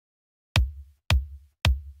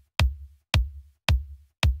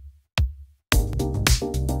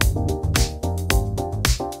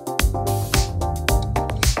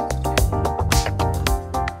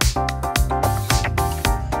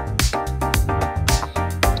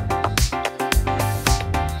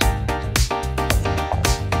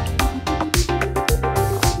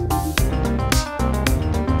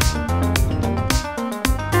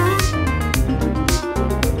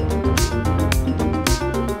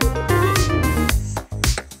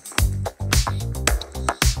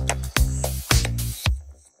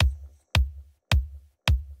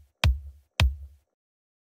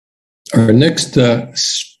Our next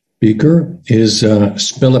speaker is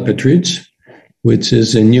Špela Petric, which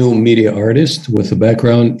is a new media artist with a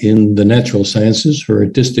background in the natural sciences. Her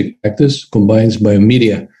artistic practice combines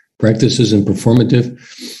biomedia practices and performative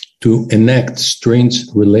to enact strange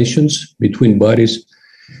relations between bodies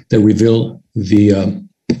that reveal the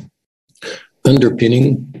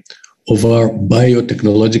underpinning of our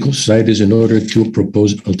biotechnological societies in order to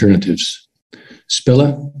propose alternatives.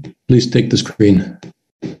 Špela, please take the screen.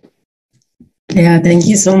 Yeah, thank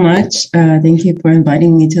you so much. Thank you for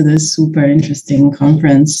inviting me to this super interesting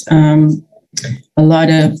conference. A lot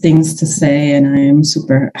of things to say, and I am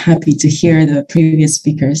super happy to hear the previous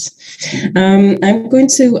speakers. I'm going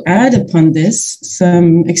to add upon this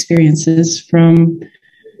some experiences from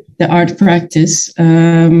the art practice,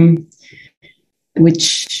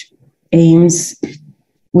 which aims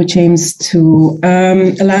to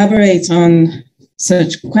elaborate on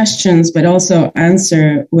such questions, but also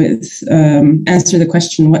answer the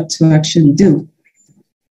question what to actually do.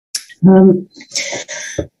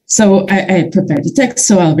 So I prepared the text,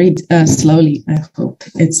 so I'll read slowly. I hope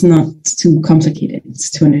it's not too complicated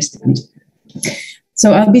to understand.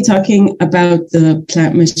 So I'll be talking about the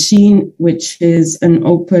plant machine, which is an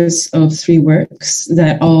opus of 3 works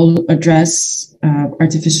that all address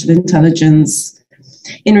artificial intelligence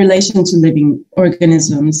in relation to living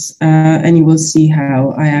organisms, and you will see how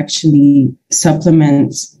I actually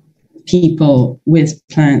supplement people with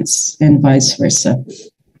plants and vice versa.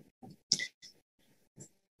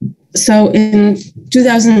 So in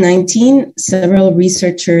 2019, several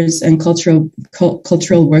researchers and cultural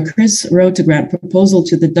workers wrote a grant proposal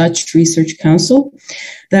to the Dutch Research Council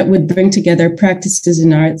that would bring together practices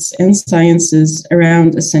in arts and sciences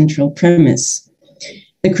around a central premise: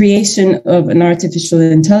 the creation of an artificial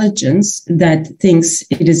intelligence that thinks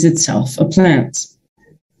it is itself a plant.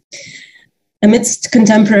 Amidst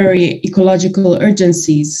contemporary ecological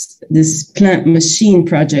urgencies, this plant machine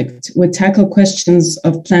project would tackle questions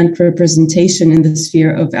of plant representation in the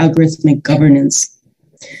sphere of algorithmic governance.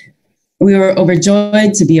 We were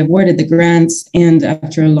overjoyed to be awarded the grant, and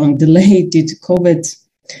after a long delay due to COVID,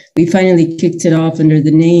 we finally kicked it off under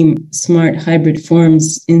the name Smart Hybrid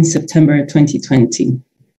Forms in September 2020.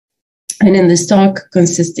 And in this talk,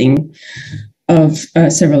 consisting of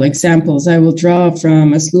several examples, I will draw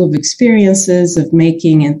from a slew of experiences of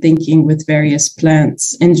making and thinking with various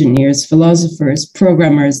plants, engineers, philosophers,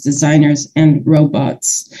 programmers, designers, and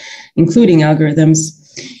robots, including algorithms,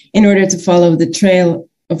 in order to follow the trail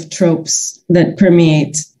of tropes that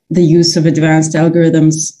permeate the use of advanced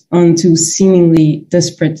algorithms onto seemingly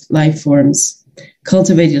disparate life forms,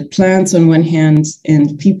 cultivated plants on one hand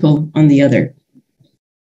and people on the other.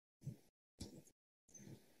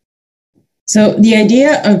 So the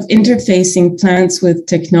idea of interfacing plants with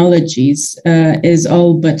technologies is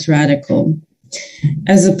all but radical.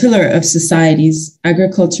 As a pillar of societies,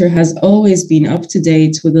 agriculture has always been up to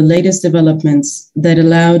date with the latest developments that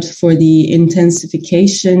allowed for the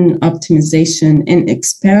intensification, optimization, and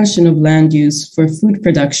expansion of land use for food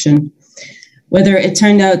production, whether it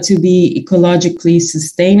turned out to be ecologically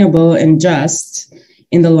sustainable and just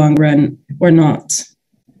in the long run or not.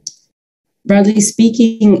 Broadly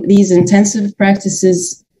speaking, these intensive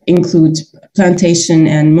practices include plantation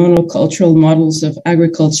and monocultural models of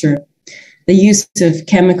agriculture, the use of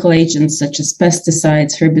chemical agents such as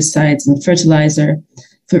pesticides, herbicides, and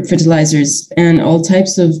fertilizers, and all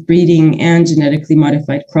types of breeding and genetically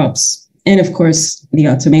modified crops, and of course, the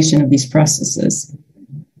automation of these processes.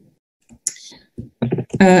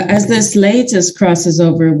 As this latest crosses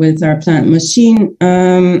over with our plant machine,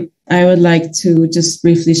 I would like to just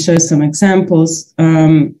briefly show some examples,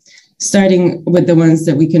 starting with the ones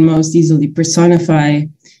that we can most easily personify.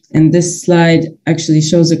 And this slide actually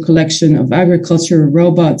shows a collection of agricultural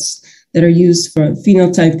robots that are used for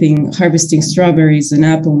phenotyping, harvesting strawberries and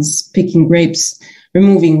apples, picking grapes,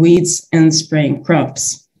 removing weeds, and spraying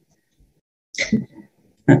crops.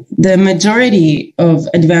 The majority of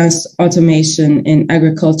advanced automation in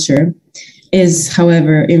agriculture is,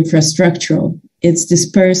 however, infrastructural. It's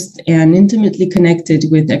dispersed and intimately connected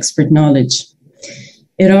with expert knowledge.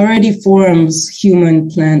 It already forms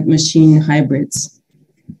human-plant-machine hybrids.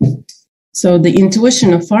 So the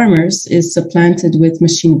intuition of farmers is supplanted with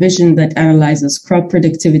machine vision that analyzes crop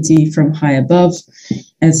productivity from high above,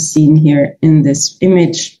 as seen here in this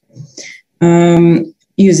image,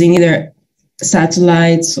 using either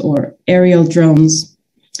satellites or aerial drones.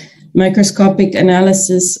 Microscopic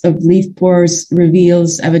analysis of leaf pores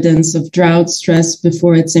reveals evidence of drought stress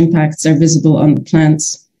before its impacts are visible on the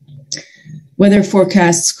plants. Weather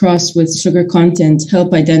forecasts crossed with sugar content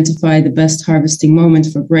help identify the best harvesting moment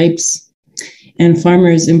for grapes. and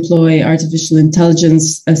farmers employ artificial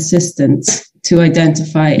intelligence assistants to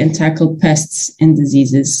identify and tackle pests and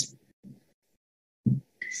diseases.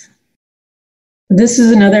 This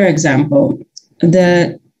is another example.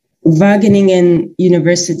 The Wageningen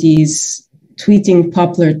University's tweeting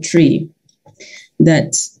poplar tree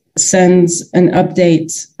that sends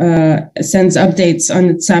updates on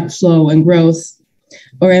its sap flow and growth,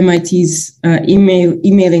 or MIT's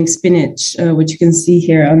emailing spinach, which you can see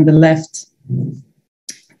here on the left,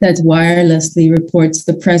 that wirelessly reports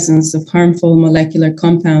the presence of harmful molecular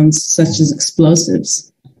compounds such as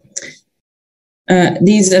explosives.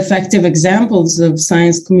 These effective examples of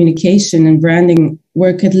science communication and branding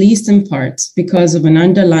work at least in part because of an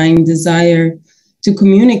underlying desire to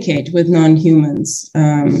communicate with non-humans,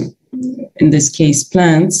 in this case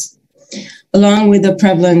plants, along with the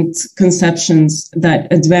prevalent conceptions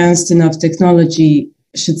that advanced enough technology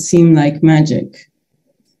should seem like magic.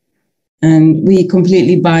 And we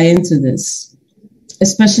completely buy into this,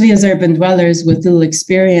 especially as urban dwellers with little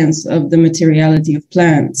experience of the materiality of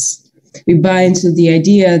plants. We buy into the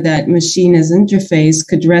idea that machine as interface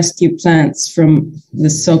could rescue plants from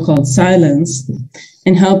the so-called silence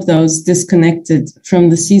and help those disconnected from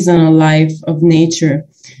the seasonal life of nature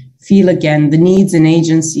feel again the needs and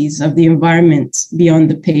agencies of the environment beyond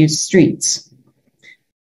the paved streets.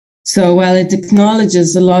 So while it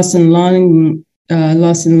acknowledges the loss and longing,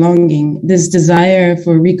 this desire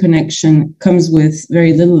for reconnection comes with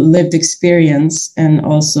very little lived experience and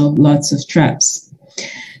also lots of traps.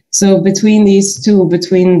 So between these two,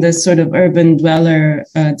 between the sort of urban dweller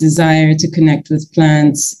desire to connect with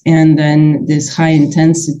plants and then this high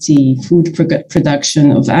intensity food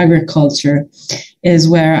production of agriculture, is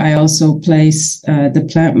where I also place the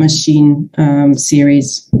plant machine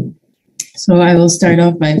series. So I will start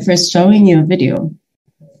off by first showing you a video.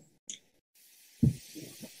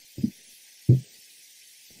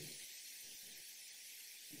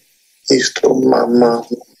 Esto mama.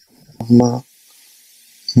 Ma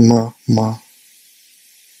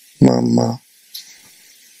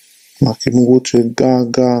che mi voce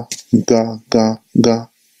ga.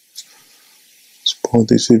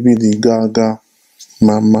 Sponti se vidi ga.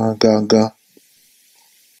 Mama ga.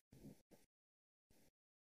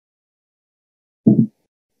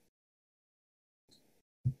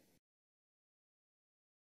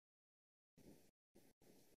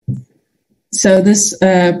 So this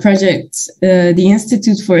project, the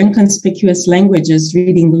Institute for Inconspicuous Languages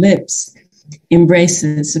Reading Lips,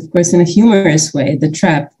 embraces, of course, in a humorous way, the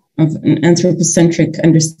trap of an anthropocentric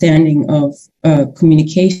understanding of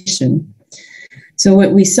communication. So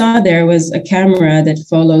what we saw there was a camera that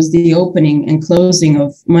follows the opening and closing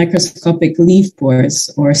of microscopic leaf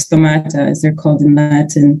pores, or stomata, as they're called in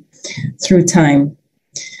Latin, through time.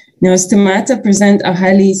 Now, stomata present a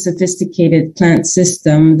highly sophisticated plant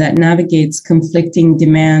system that navigates conflicting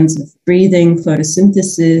demands of breathing,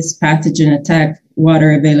 photosynthesis, pathogen attack,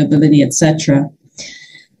 water availability, etc.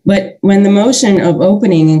 But when the motion of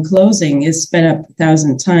opening and closing is sped up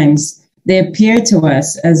 1,000 times, they appear to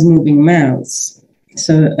us as moving mouths.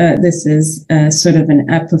 So this is sort of an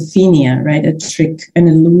apophenia, right? A trick, an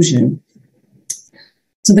illusion.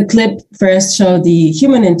 So the clip first showed the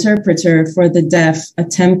human interpreter for the deaf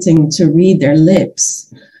attempting to read their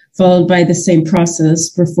lips, followed by the same process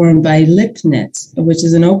performed by LipNet, which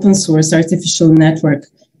is an open source artificial network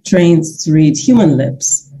trained to read human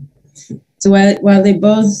lips. So while they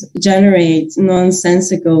both generate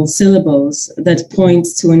nonsensical syllables that point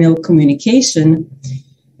to an ill communication,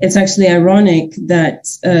 it's actually ironic that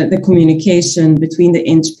the communication between the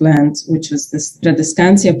inch plant, which was the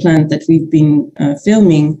Stradescantia plant that we've been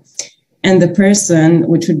filming, and the person,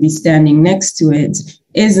 which would be standing next to it,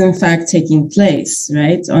 is in fact taking place,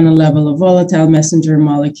 right, on a level of volatile messenger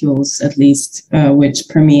molecules, at least, which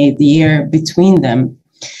permeate the air between them.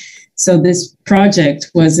 So this project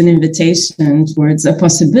was an invitation towards a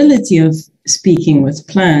possibility of speaking with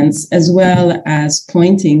plants, as well as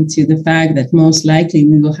pointing to the fact that most likely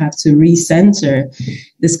we will have to recenter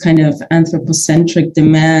this kind of anthropocentric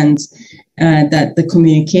demand that the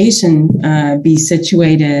communication be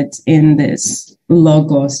situated in this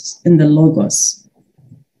logos, in the logos.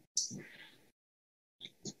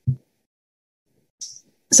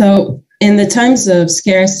 So in the times of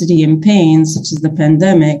scarcity and pain, such as the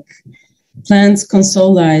pandemic, plants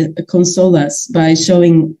console us by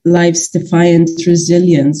showing life's defiant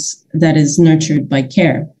resilience that is nurtured by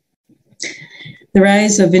care. The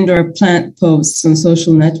rise of indoor plant posts on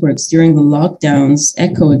social networks during the lockdowns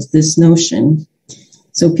echoed this notion.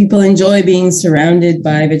 So people enjoy being surrounded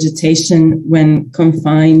by vegetation when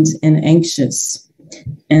confined and anxious.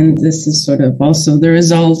 And this is sort of also the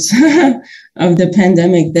result of the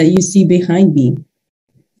pandemic that you see behind me.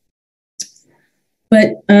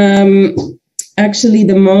 But actually,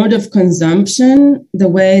 the mode of consumption, the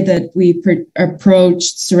way that we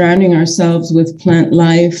approached surrounding ourselves with plant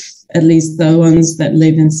life, at least the ones that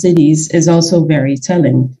live in cities, is also very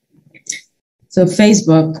telling. So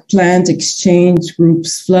Facebook plant exchange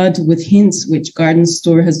groups flood with hints which garden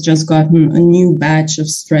store has just gotten a new batch of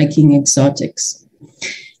striking exotics.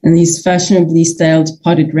 And these fashionably styled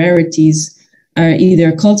potted rarities are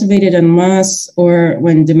either cultivated en masse or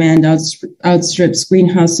when demand outstrips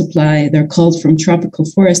greenhouse supply, they're culled from tropical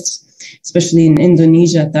forests, especially in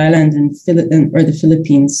Indonesia, Thailand, or the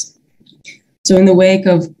Philippines. So in the wake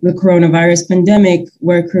of the coronavirus pandemic,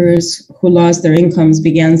 workers who lost their incomes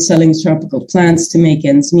began selling tropical plants to make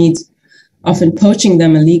ends meet, often poaching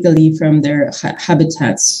them illegally from their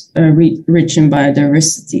habitats rich in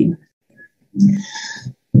biodiversity.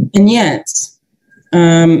 And yet,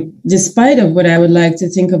 despite of what I would like to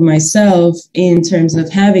think of myself in terms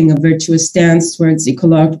of having a virtuous stance towards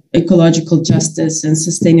ecological justice and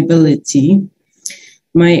sustainability,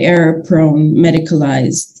 my error-prone,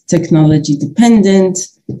 medicalized, technology-dependent,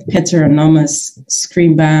 heteronomous,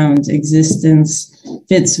 screen-bound existence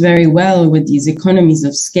fits very well with these economies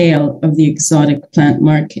of scale of the exotic plant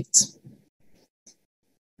market.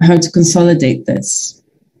 How to consolidate this?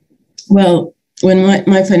 Well, when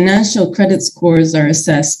my financial credit scores are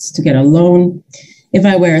assessed to get a loan, if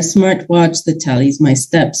I wear a smartwatch that tallies my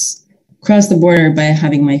steps, cross the border by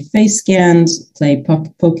having my face scanned, play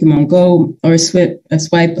Pokemon Go, or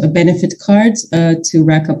swipe a benefit card to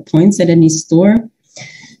rack up points at any store,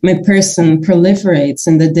 my person proliferates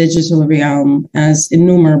in the digital realm as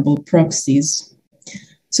innumerable proxies.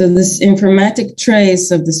 So this informatic trace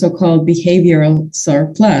of the so-called behavioral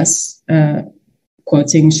surplus,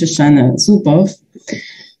 quoting Shoshana Zuboff,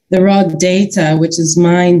 the raw data which is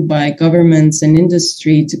mined by governments and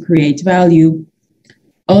industry to create value,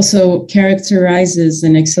 also characterizes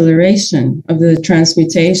an acceleration of the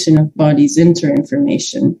transmutation of bodies into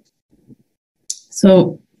information.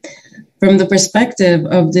 So from the perspective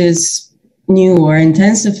of this new or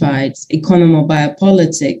intensified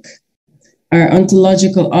economobiopolitic, our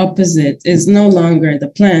ontological opposite is no longer the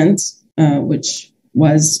plant, which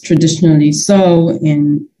was traditionally so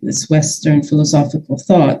in this Western philosophical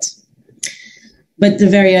thought, but the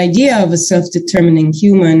very idea of a self-determining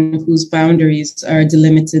human whose boundaries are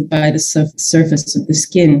delimited by the surface of the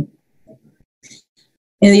skin.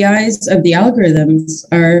 In the eyes of the algorithms,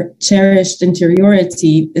 our cherished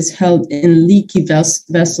interiority is held in leaky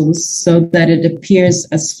vessels so that it appears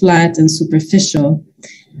as flat and superficial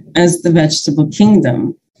as the vegetable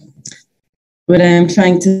kingdom. What I am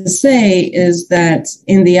trying to say is that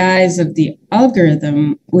in the eyes of the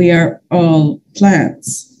algorithm, we are all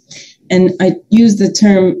plants. And I use the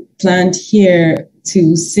term plant here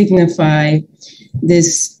to signify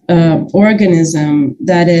this organism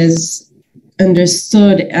that is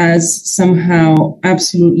understood as somehow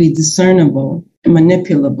absolutely discernible,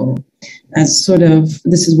 manipulable, as sort of,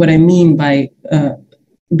 this is what I mean by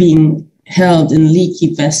being held in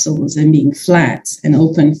leaky vessels and being flat and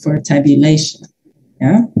open for tabulation.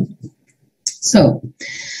 Yeah. So,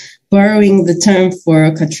 borrowing the term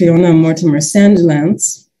for Catriona Mortimer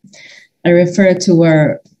Sandlands, I refer to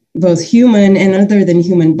our both human and other than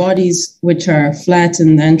human bodies, which are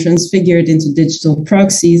flattened and transfigured into digital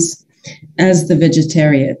proxies, as the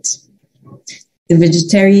vegetariate. The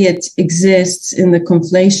vegetariate exists in the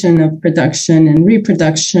conflation of production and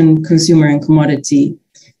reproduction, consumer and commodity,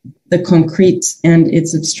 the concrete and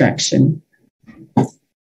its abstraction.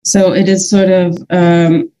 So it is sort of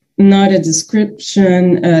not a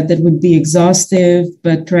description that would be exhaustive,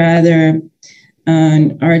 but rather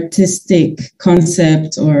an artistic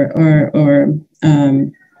concept or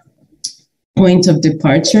point of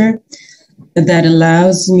departure that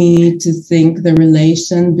allows me to think the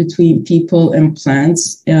relation between people and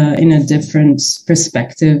plants in a different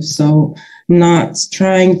perspective. So not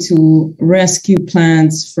trying to rescue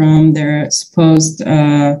plants from their supposed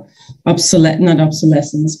not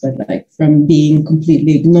obsolescence, but like from being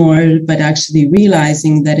completely ignored, but actually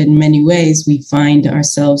realizing that in many ways we find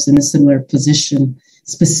ourselves in a similar position,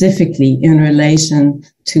 specifically in relation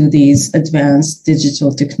to these advanced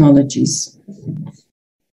digital technologies.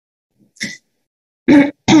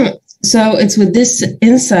 So it's with this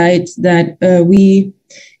insight that we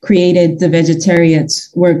created the Vegetariate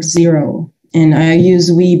Work Zero. And I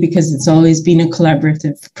use we because it's always been a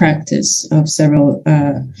collaborative practice of several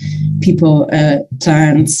people,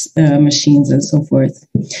 plants, machines, and so forth.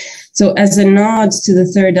 So as a nod to the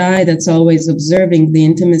third eye that's always observing the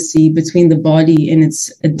intimacy between the body and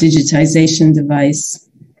its digitization device,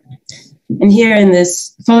 And here in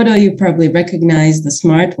this photo, you probably recognize the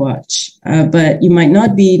smartwatch, but you might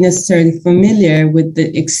not be necessarily familiar with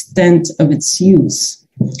the extent of its use.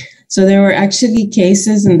 So there were actually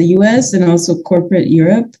cases in the US and also corporate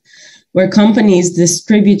Europe where companies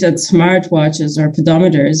distributed smartwatches or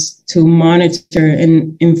pedometers to monitor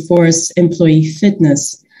and enforce employee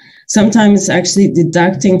fitness, sometimes actually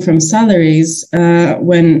deducting from salaries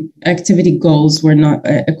when activity goals were not,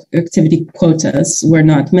 activity quotas were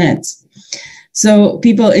not met. So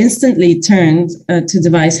people instantly turned to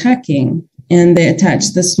device hacking, and they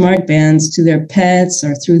attached the smart bands to their pets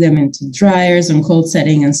or threw them into dryers on cold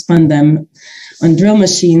setting and spun them on drill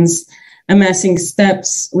machines, amassing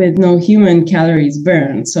steps with no human calories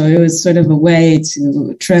burned. So it was sort of a way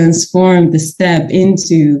to transform the step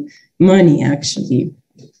into money, actually.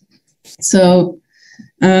 So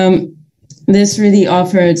this really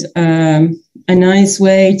offered a nice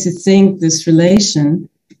way to think this relation.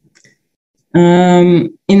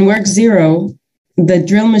 In work zero, the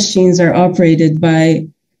drill machines are operated by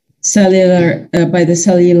the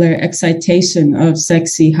cellular excitation of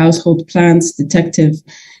sexy household plants detected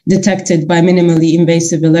by minimally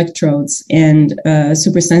invasive electrodes and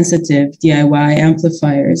supersensitive DIY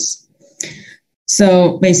amplifiers.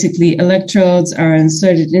 So basically, electrodes are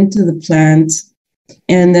inserted into the plant,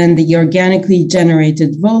 and then the organically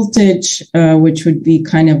generated voltage, which would be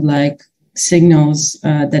kind of like signals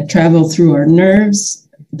that travel through our nerves.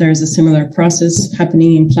 There's a similar process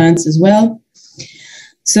happening in plants as well.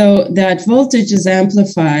 So that voltage is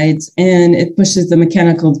amplified and it pushes the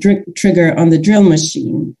mechanical trigger on the drill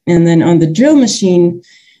machine. And then on the drill machine,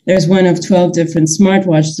 there's one of 12 different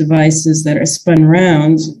smartwatch devices that are spun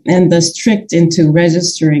around and thus tricked into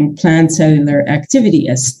registering plant cellular activity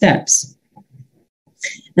as steps.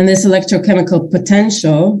 And this electrochemical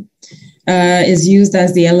potential is used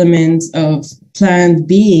as the element of plant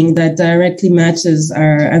being that directly matches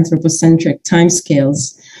our anthropocentric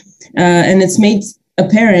timescales. And it's made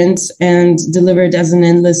apparent and delivered as an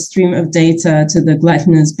endless stream of data to the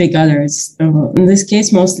gluttonous big others. In this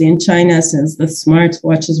case, mostly in China, since the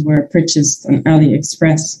smartwatches were purchased on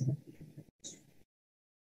AliExpress.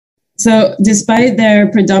 So despite their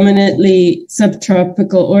predominantly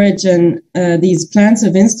subtropical origin, these plants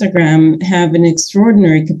of Instagram have an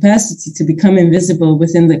extraordinary capacity to become invisible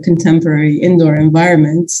within the contemporary indoor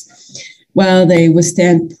environments, while they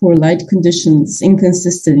withstand poor light conditions,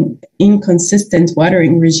 inconsistent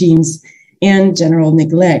watering regimes, and general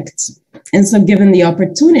neglect. And so given the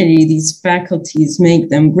opportunity, these faculties make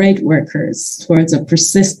them great workers towards a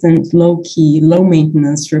persistent, low-key,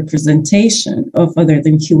 low-maintenance representation of other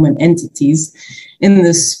than human entities in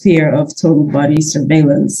the sphere of total body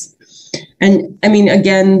surveillance. And I mean,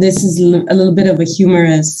 again, this is a little bit of a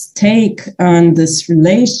humorous take on this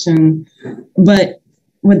relation, but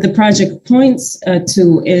what the project points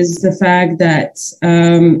to is the fact that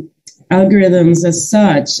algorithms as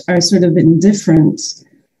such are sort of indifferent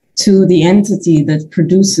to the entity that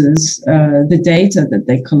produces the data that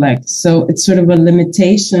they collect. So it's sort of a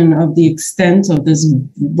limitation of the extent of this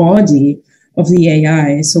body of the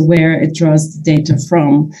AI, so where it draws the data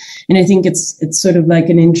from. And I think it's sort of like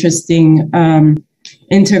an interesting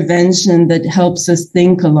intervention that helps us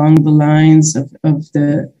think along the lines of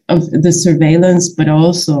the surveillance, but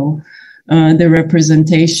also the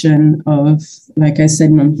representation of, like I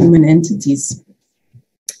said, non-human entities.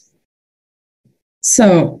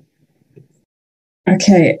 So,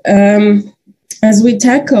 okay, as we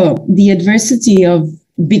tackle the adversity of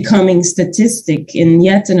becoming statistic in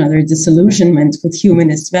yet another disillusionment with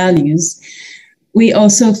humanist values, we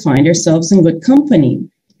also find ourselves in good company.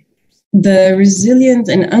 The resilient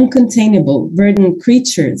and uncontainable verdant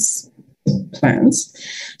creatures, plants,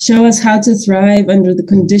 show us how to thrive under the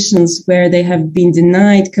conditions where they have been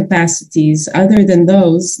denied capacities other than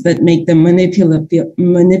those that make them manipulable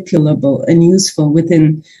and useful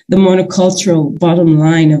within the monocultural bottom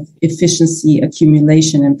line of efficiency,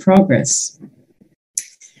 accumulation, and progress.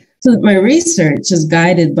 So my research is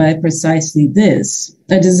guided by precisely this,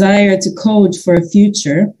 a desire to code for a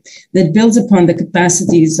future that builds upon the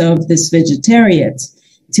capacities of this vegetariate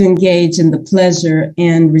to engage in the pleasure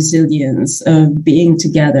and resilience of being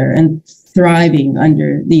together and thriving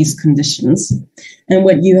under these conditions. And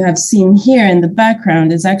what you have seen here in the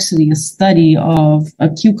background is actually a study of a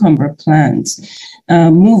cucumber plant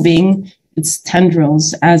moving its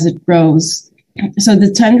tendrils as it grows. So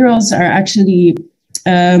the tendrils are actually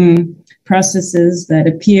processes that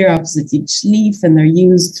appear opposite each leaf, and they're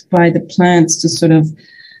used by the plants to sort of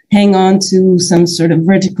hang on to some sort of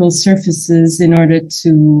vertical surfaces in order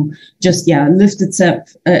to just, lift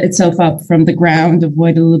itself up from the ground,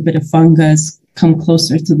 avoid a little bit of fungus, come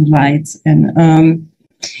closer to the light. And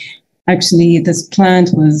actually, this plant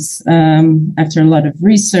was, after a lot of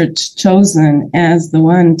research, chosen as the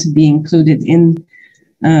one to be included in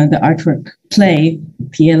the artwork play,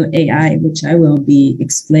 PLAI, which I will be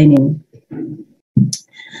explaining.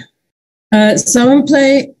 So in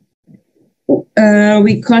play,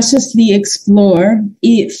 we cautiously explore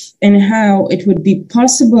if and how it would be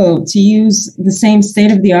possible to use the same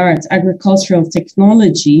state-of-the-art agricultural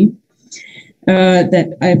technology that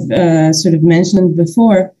I've sort of mentioned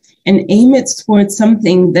before, and aim it towards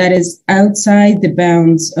something that is outside the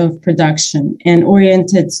bounds of production and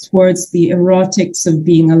oriented towards the erotics of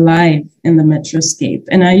being alive in the metroscape.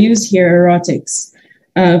 And I use here erotics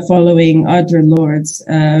following Audre Lorde's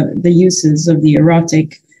the uses of the erotic,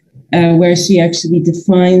 where she actually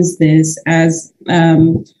defines this as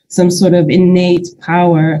some sort of innate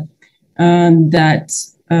power that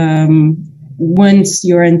once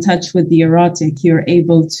you're in touch with the erotic, you're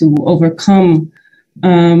able to overcome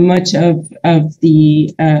much of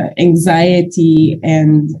the anxiety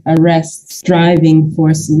and arrests driving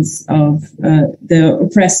forces of the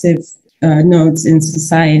oppressive nodes in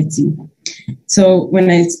society. So when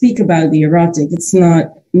I speak about the erotic, it's not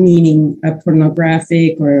meaning a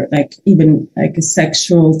pornographic or like even like a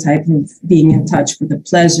sexual type of being in touch with the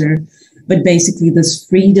pleasure, but basically this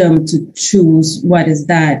freedom to choose what is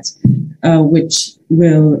that which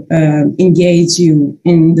will engage you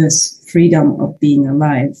in this freedom of being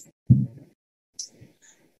alive.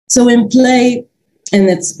 So in play, and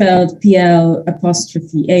it's spelled PL''AI,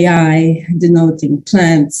 denoting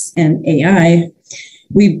plants and AI,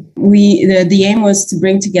 the aim was to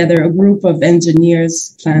bring together a group of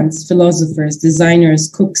engineers, plants, philosophers, designers,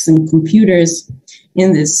 cooks, and computers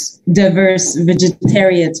in this diverse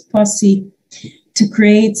vegetarian posse to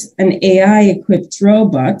create an AI-equipped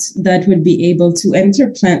robot that would be able to enter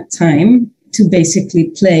plant time to basically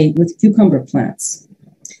play with cucumber plants.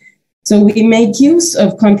 So we make use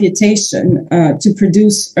of computation to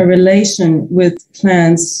produce a relation with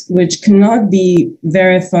plants which cannot be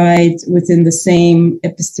verified within the same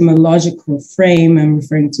epistemological frame, I'm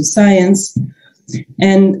referring to science,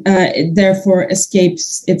 and it therefore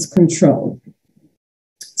escapes its control.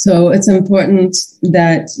 So it's important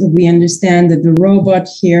that we understand that the robot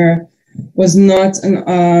here was not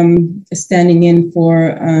standing in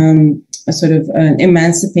for a sort of an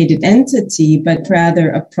emancipated entity, but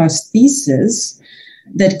rather a prosthesis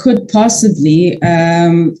that could possibly,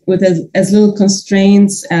 with as little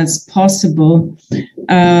constraints as possible,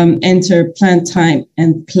 enter plant time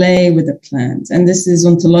and play with the plant. And this is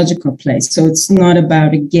ontological play. So it's not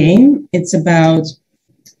about a game. It's about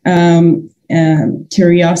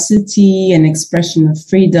curiosity and expression of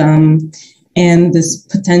freedom, and this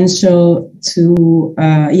potential to,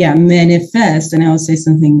 manifest, and I will say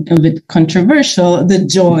something a bit controversial, the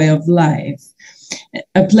joy of life.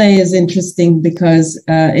 A play is interesting because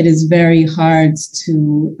it is very hard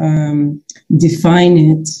to define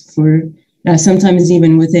it for sometimes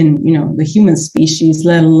even within, the human species,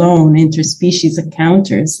 let alone interspecies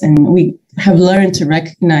encounters. And we have learned to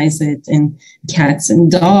recognize it in cats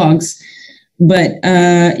and dogs. But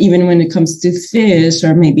even when it comes to fish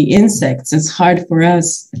or maybe insects, it's hard for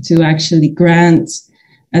us to actually grant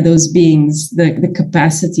those beings the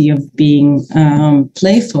capacity of being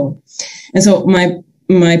playful. And so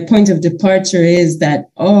my point of departure is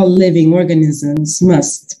that all living organisms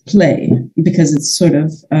must play because it's sort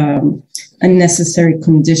of a necessary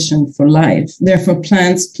condition for life. Therefore,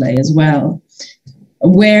 plants play as well.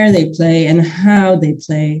 Where they play and how they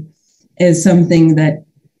play is something that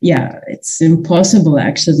it's impossible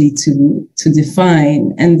actually to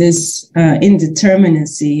define. And this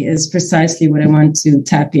indeterminacy is precisely what I want to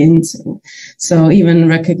tap into. So even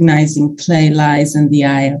recognizing play lies in the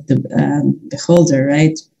eye of the beholder,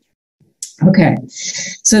 right? Okay,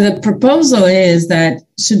 so the proposal is that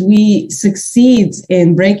should we succeed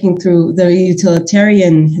in breaking through the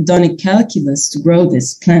utilitarian hedonic calculus to grow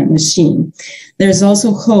this plant machine, there's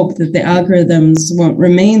also hope that the algorithms won't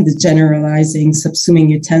remain the generalizing, subsuming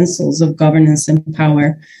utensils of governance and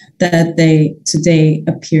power that they today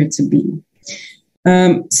appear to be.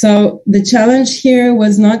 So the challenge here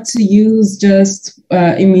was not to use just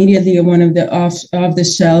immediately one of the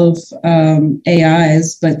off-the-shelf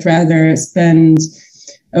AIs, but rather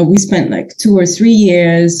we spent like 2 or 3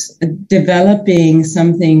 years developing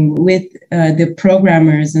something with the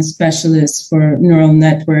programmers and specialists for neural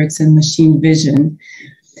networks and machine vision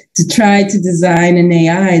to try to design an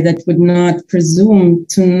AI that would not presume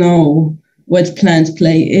to know what plant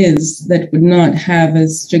play is, that would not have a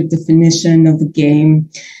strict definition of a game.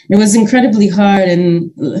 It was incredibly hard,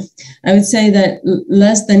 and I would say that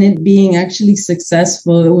less than it being actually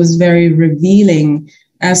successful, it was very revealing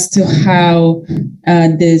as to how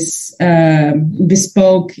this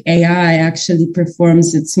bespoke AI actually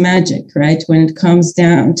performs its magic, right? When it comes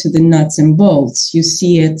down to the nuts and bolts, you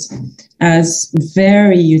see it as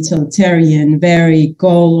very utilitarian, very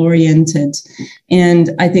goal-oriented.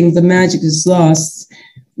 And I think the magic is lost,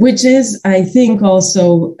 which is, I think,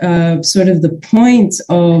 also sort of the point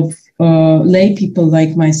of lay people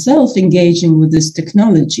like myself engaging with this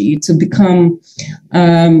technology, to become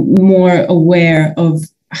more aware of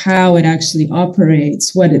how it actually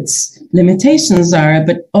operates, what its limitations are,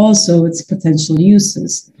 but also its potential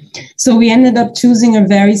uses. So we ended up choosing a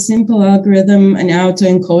very simple algorithm, an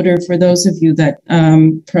autoencoder. For those of you that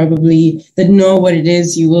probably that know what it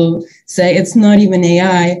is, you will say it's not even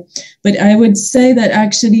AI. But I would say that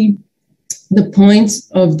actually the point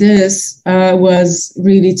of this was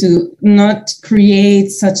really to not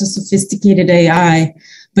create such a sophisticated AI,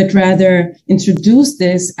 but rather introduce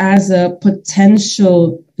this as a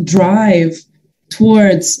potential drive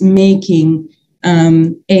towards making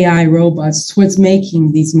AI robots, towards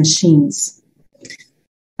making these machines.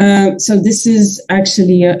 So this is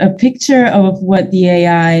actually a picture of what the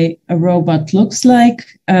AI robot looks like.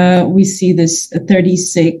 We see this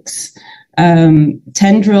 36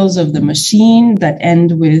 tendrils of the machine that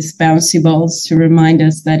end with bouncy balls to remind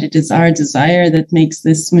us that it is our desire that makes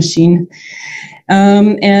this machine.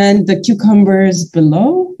 And the cucumbers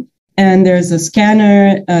below, and there's a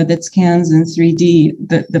scanner that scans in 3D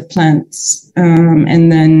the plants,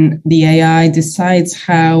 and then the AI decides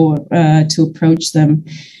how to approach them.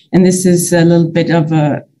 And this is a little bit of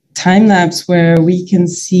a time lapse where we can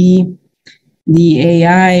see the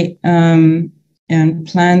AI and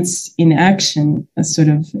plants in action, sort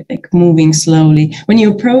of like moving slowly. When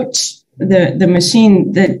you approach the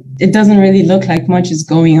machine, that it doesn't really look like much is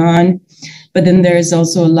going on. But then there is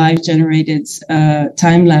also a live generated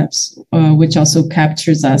time lapse, which also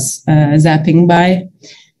captures us zapping by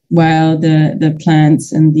while the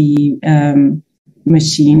plants and the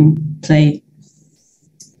machine play.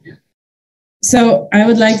 So I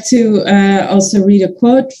would like to also read a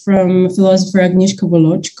quote from philosopher Agnieszka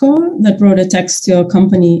Woloczko that wrote a text to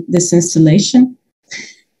accompany this installation.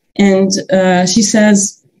 And she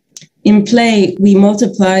says, "In play, we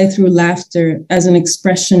multiply through laughter as an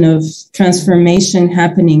expression of transformation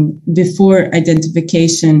happening before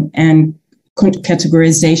identification and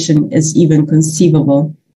categorization is even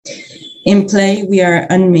conceivable. In play, we are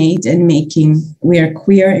unmade and making. We are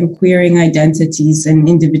queer and queering identities and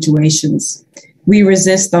individuations. We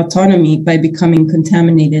resist autonomy by becoming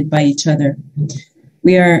contaminated by each other.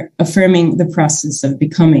 We are affirming the process of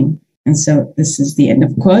becoming." And so this is the end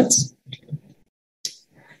of quotes.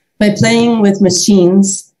 By playing with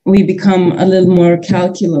machines, we become a little more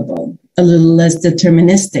calculable, a little less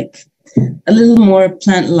deterministic, a little more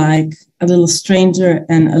plant-like, a little stranger,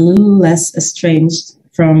 and a little less estranged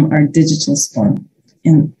from our digital spawn.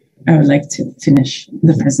 And I would like to finish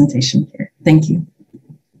the presentation here. Thank you.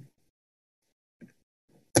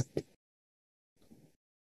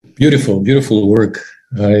 Beautiful, beautiful work.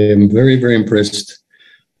 I am very, very impressed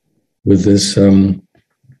with this.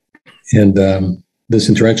 This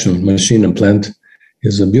interaction, machine and plant,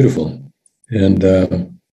 is beautiful. And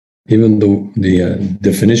even though the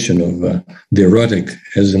definition of the erotic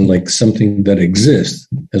as in like something that exists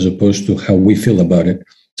as opposed to how we feel about it,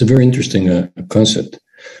 it's a very interesting concept.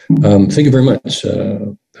 Thank you very much,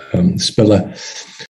 Špela.